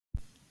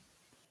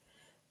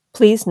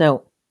Please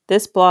note,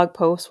 this blog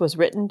post was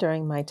written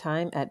during my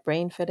time at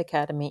BrainFit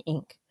Academy,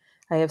 Inc.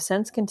 I have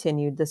since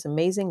continued this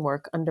amazing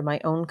work under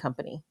my own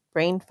company,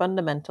 Brain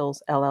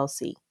Fundamentals,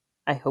 LLC.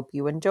 I hope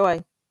you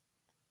enjoy.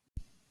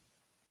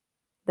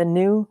 The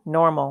new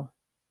normal.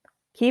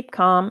 Keep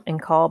calm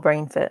and call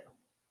BrainFit.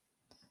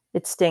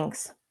 It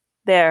stinks.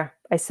 There,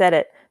 I said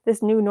it.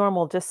 This new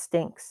normal just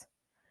stinks.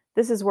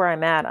 This is where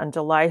I'm at on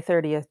July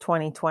 30th,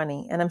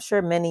 2020, and I'm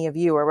sure many of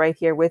you are right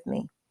here with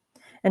me.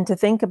 And to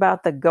think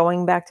about the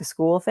going back to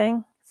school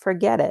thing,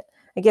 forget it.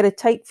 I get a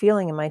tight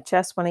feeling in my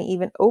chest when I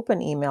even open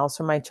emails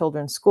from my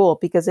children's school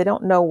because I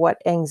don't know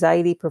what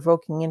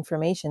anxiety-provoking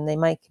information they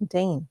might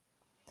contain.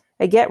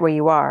 I get where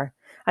you are.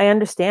 I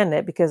understand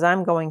it because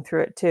I'm going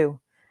through it too.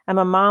 I'm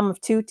a mom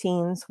of 2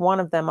 teens, one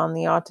of them on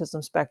the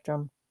autism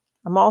spectrum.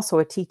 I'm also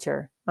a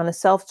teacher on a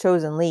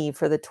self-chosen leave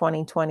for the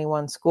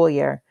 2021 school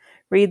year.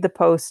 Read the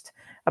post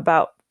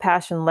about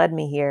Passion Led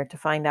Me Here to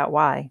find out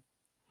why.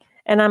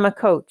 And I'm a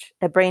coach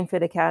at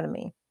BrainFit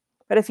Academy.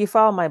 But if you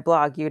follow my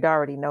blog, you'd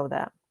already know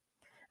that.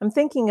 I'm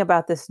thinking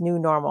about this new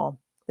normal,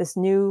 this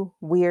new,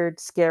 weird,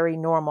 scary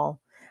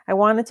normal. I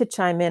wanted to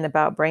chime in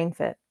about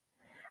BrainFit.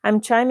 I'm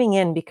chiming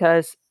in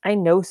because I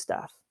know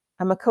stuff.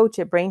 I'm a coach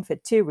at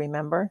BrainFit too,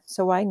 remember?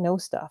 So I know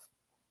stuff.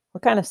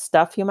 What kind of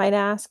stuff, you might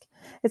ask?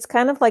 It's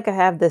kind of like I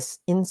have this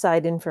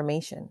inside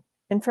information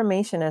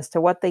as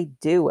to what they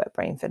do at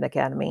BrainFit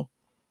Academy.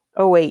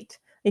 Oh wait,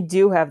 I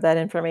do have that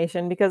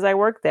information because I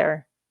work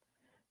there.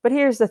 But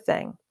here's the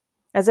thing.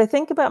 As I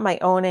think about my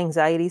own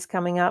anxieties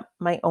coming up,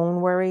 my own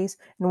worries,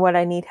 and what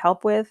I need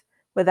help with,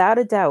 without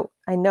a doubt,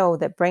 I know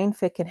that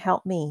BrainFit can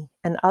help me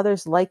and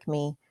others like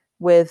me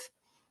with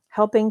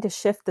helping to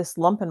shift this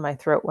lump in my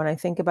throat when I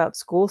think about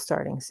school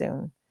starting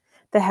soon.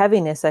 The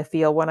heaviness I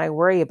feel when I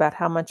worry about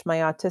how much my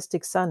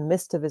autistic son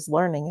missed of his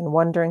learning and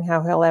wondering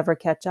how he'll ever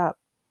catch up.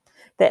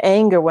 The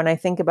anger when I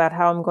think about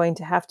how I'm going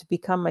to have to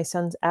become my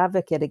son's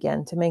advocate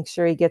again to make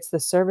sure he gets the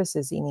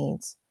services he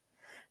needs.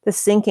 The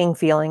sinking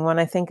feeling when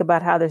I think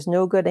about how there's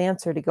no good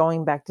answer to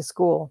going back to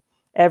school.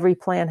 Every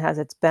plan has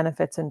its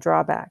benefits and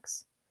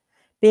drawbacks.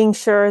 Being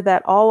sure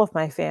that all of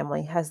my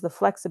family has the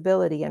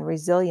flexibility and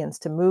resilience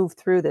to move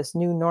through this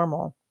new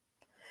normal.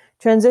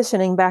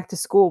 Transitioning back to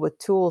school with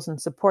tools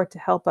and support to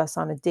help us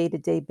on a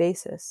day-to-day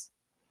basis.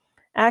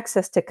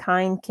 Access to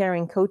kind,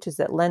 caring coaches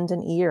that lend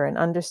an ear and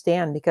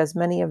understand because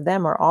many of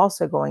them are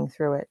also going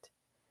through it.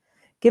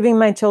 Giving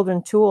my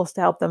children tools to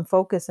help them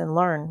focus and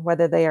learn,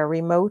 whether they are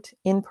remote,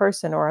 in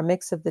person, or a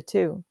mix of the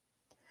two.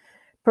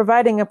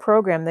 Providing a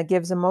program that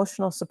gives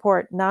emotional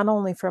support not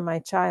only for my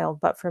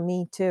child, but for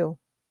me too.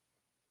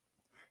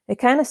 It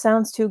kind of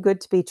sounds too good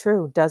to be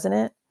true, doesn't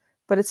it?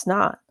 But it's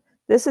not.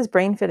 This is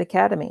BrainFit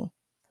Academy.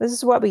 This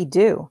is what we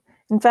do.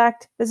 In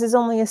fact, this is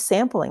only a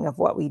sampling of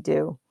what we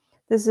do.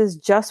 This is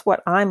just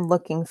what I'm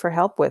looking for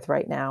help with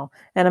right now,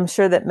 and I'm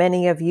sure that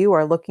many of you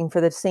are looking for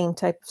the same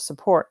type of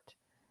support.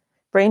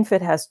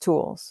 BrainFit has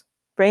tools.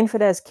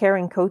 BrainFit has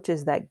caring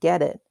coaches that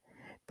get it.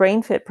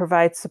 BrainFit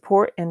provides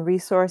support and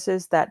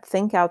resources that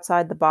think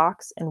outside the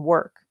box and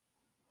work.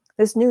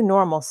 This new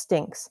normal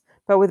stinks,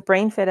 but with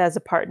BrainFit as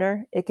a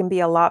partner, it can be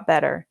a lot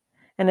better.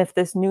 And if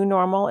this new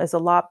normal is a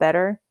lot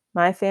better,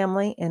 my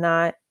family and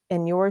I,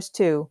 and yours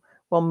too,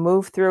 will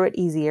move through it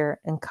easier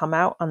and come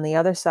out on the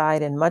other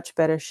side in much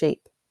better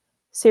shape.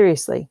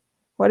 Seriously,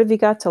 what have you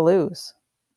got to lose?